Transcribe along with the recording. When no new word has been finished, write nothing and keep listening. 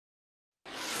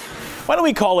Why don't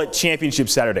we call it Championship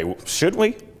Saturday? Should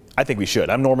we? I think we should.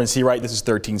 I'm Norman Seawright. This is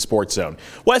 13 Sports Zone.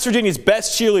 West Virginia's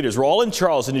best cheerleaders were all in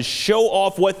Charleston to show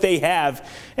off what they have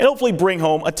and hopefully bring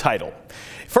home a title.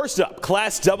 First up,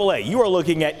 Class AA. You are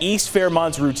looking at East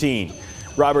Fairmont's routine.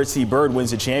 Robert C. Byrd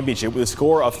wins the championship with a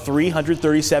score of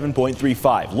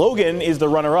 337.35. Logan is the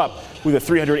runner-up with a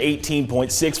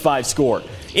 318.65 score.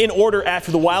 In order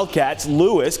after the Wildcats,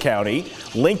 Lewis County,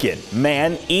 Lincoln,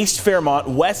 Mann, East Fairmont,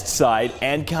 West Side,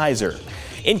 and Kaiser.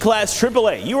 In Class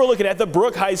AAA, you are looking at the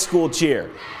Brooke High School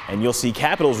cheer, and you'll see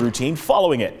Capital's routine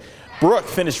following it. Brooke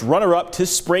finished runner-up to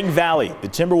Spring Valley. The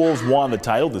Timberwolves won the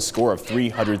title with a score of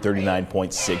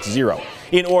 339.60.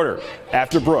 In order,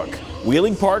 after Brooke,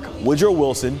 Wheeling Park, Woodrow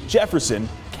Wilson, Jefferson,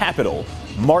 Capital,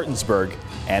 Martinsburg,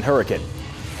 and Hurricane.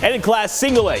 And in Class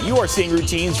Single A, you are seeing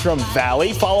routines from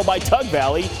Valley, followed by Tug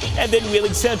Valley, and then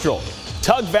Wheeling Central.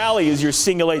 Tug Valley is your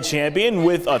Single A champion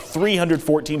with a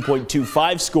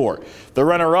 314.25 score. The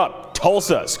runner-up,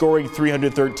 Tulsa, scoring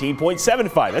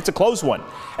 313.75. That's a close one.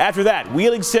 After that,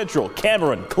 Wheeling Central,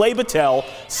 Cameron, Clay Battelle,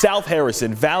 South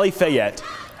Harrison, Valley Fayette,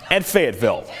 and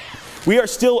Fayetteville. We are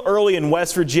still early in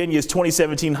West Virginia's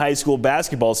 2017 high school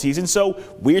basketball season, so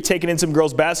we're taking in some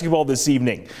girls basketball this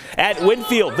evening. At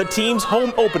Winfield, the team's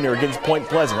home opener against Point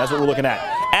Pleasant. That's what we're looking at.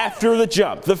 After the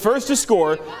jump, the first to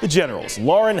score, the Generals.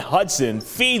 Lauren Hudson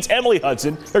feeds Emily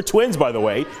Hudson, they're twins by the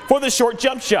way, for the short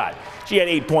jump shot. She had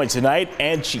 8 points tonight,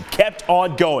 and she kept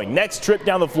on going. Next trip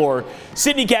down the floor,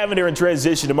 Sydney Cavender in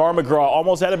transition to Mara McGraw,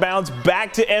 almost out of bounds,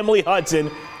 back to Emily Hudson.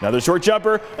 Another short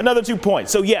jumper, another 2 points.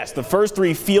 So yes, the first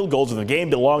 3 field goals of the game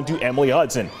belong to Emily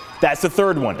Hudson. That's the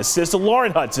third one, assist to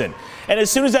Lauren Hudson. And as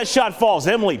soon as that shot falls,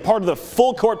 Emily, part of the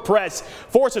full court press,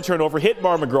 forced a turnover, hit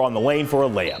Mara McGraw in the lane for a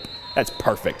layup. That's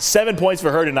perfect. 7 points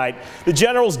for her tonight. The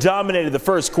Generals dominated the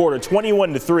first quarter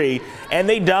 21-3, and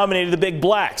they dominated the Big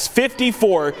Blacks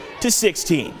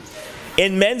 54-16.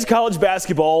 In men's college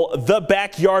basketball, the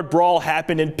backyard brawl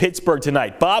happened in Pittsburgh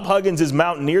tonight. Bob Huggins'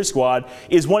 Mountaineer squad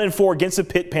is 1-4 against the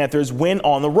Pitt Panthers' win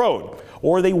on the road,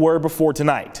 or they were before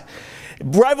tonight.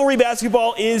 Rivalry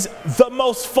basketball is the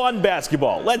most fun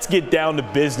basketball. Let's get down to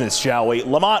business, shall we?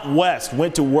 Lamont West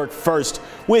went to work first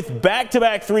with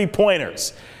back-to-back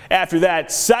three-pointers. After that,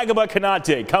 Sagaba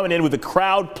Kanate coming in with the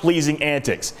crowd-pleasing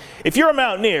antics. If you're a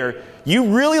Mountaineer, you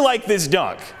really like this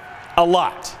dunk a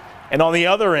lot. And on the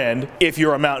other end, if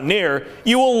you're a Mountaineer,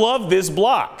 you will love this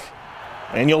block.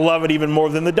 And you'll love it even more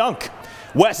than the dunk.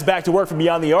 West back to work from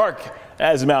beyond the arc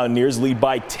as the Mountaineers lead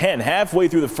by 10 halfway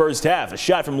through the first half. A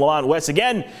shot from Lamont West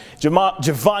again.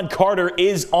 Javon Carter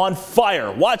is on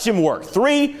fire. Watch him work.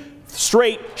 3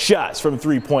 straight shots from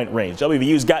three-point range.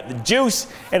 WVU's got the juice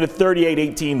and a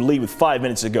 38-18 lead with 5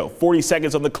 minutes to go. 40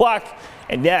 seconds on the clock.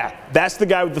 And yeah, that's the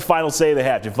guy with the final say of the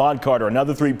half, Javon Carter,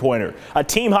 another three-pointer. A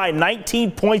team-high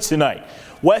 19 points tonight.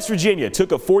 West Virginia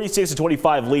took a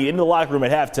 46-25 lead into the locker room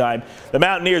at halftime. The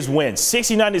Mountaineers win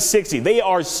 69-60. They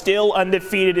are still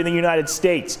undefeated in the United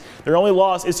States. Their only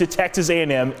loss is to Texas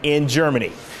A&M in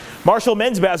Germany. Marshall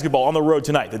men's basketball on the road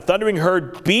tonight. The Thundering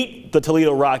Herd beat the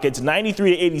Toledo Rockets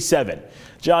 93-87.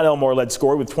 John Elmore led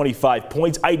scoring with 25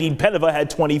 points. Aideen Penova had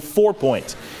 24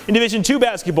 points. In Division II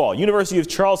basketball, University of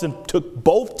Charleston took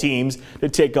both teams to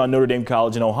take on Notre Dame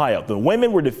College in Ohio. The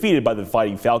women were defeated by the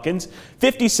Fighting Falcons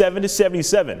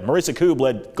 57-77. Marissa Koob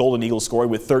led Golden Eagles scoring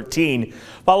with 13,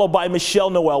 followed by Michelle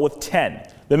Noel with 10.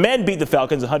 The men beat the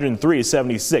Falcons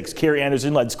 103-76. Carrie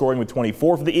Anderson led scoring with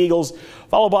 24 for the Eagles,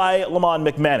 followed by Lamont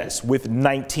McManus with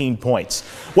 19 points.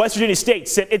 West Virginia State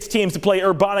sent its teams to play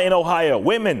Urbana in Ohio.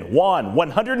 Women won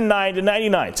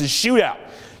 109-99. It's a shootout.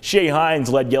 Shay Hines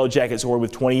led Yellow Jackets scoring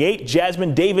with 28.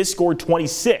 Jasmine Davis scored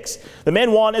 26. The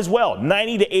men won as well,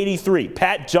 90-83.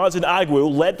 Pat Johnson-Agwu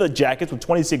led the Jackets with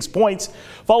 26 points,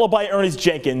 followed by Ernest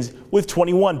Jenkins with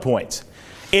 21 points.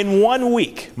 In 1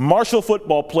 week, Marshall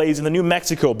football plays in the New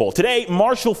Mexico Bowl. Today,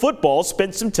 Marshall football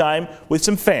spent some time with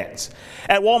some fans.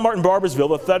 At Walmart in Barboursville,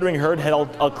 the Thundering Herd held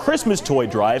a Christmas toy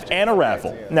drive and a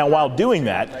raffle. Now, while doing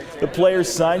that, the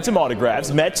players signed some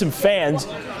autographs, met some fans,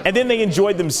 and then they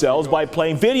enjoyed themselves by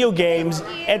playing video games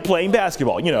and playing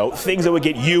basketball. You know, things that would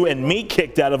get you and me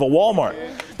kicked out of a Walmart.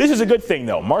 This is a good thing,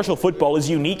 though. Marshall football is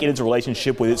unique in its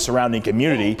relationship with its surrounding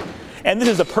community, and this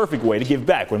is a perfect way to give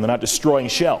back when they're not destroying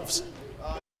shelves.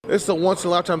 It's a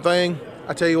once-in-a-lifetime thing.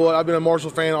 I tell you what, I've been a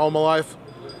Marshall fan all my life,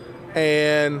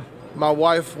 and my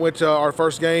wife went to our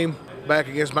first game back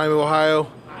against Miami, Ohio.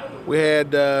 We had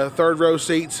third-row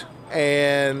seats,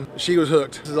 and she was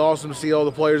hooked. This is awesome to see all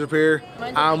the players up here.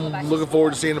 I'm looking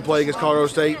forward to seeing them play against Colorado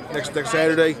State next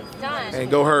Saturday, and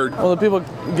go Herd. Well, the people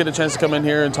get a chance to come in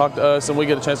here and talk to us, and we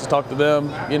get a chance to talk to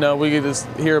them. You know, we get to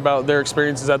hear about their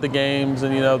experiences at the games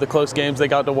and, you know, the close games they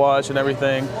got to watch and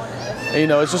everything. And, you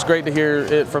know, it's just great to hear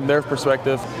it from their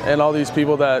perspective, and all these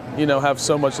people that, you know, have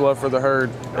so much love for the Herd.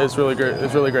 It's really great.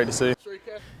 It's really great to see.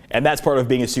 And that's part of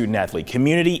being a student athlete,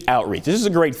 community outreach. This is a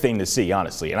great thing to see,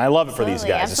 honestly, and I love it for these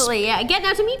guys. Absolutely, yeah. Getting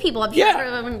out to meet people. I'm sure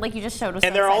everyone, like you just showed us.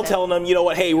 And they're all telling them, you know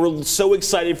what, hey, we're so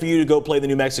excited for you to go play the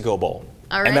New Mexico Bowl.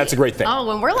 All right. And that's a great thing.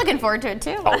 Oh, and we're looking forward to it,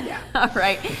 too. Oh, yeah. All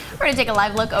right. We're going to take a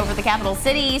live look over the capital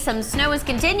city. Some snow is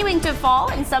continuing to fall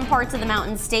in some parts of the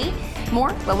Mountain State.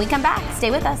 More when we come back.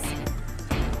 Stay with us.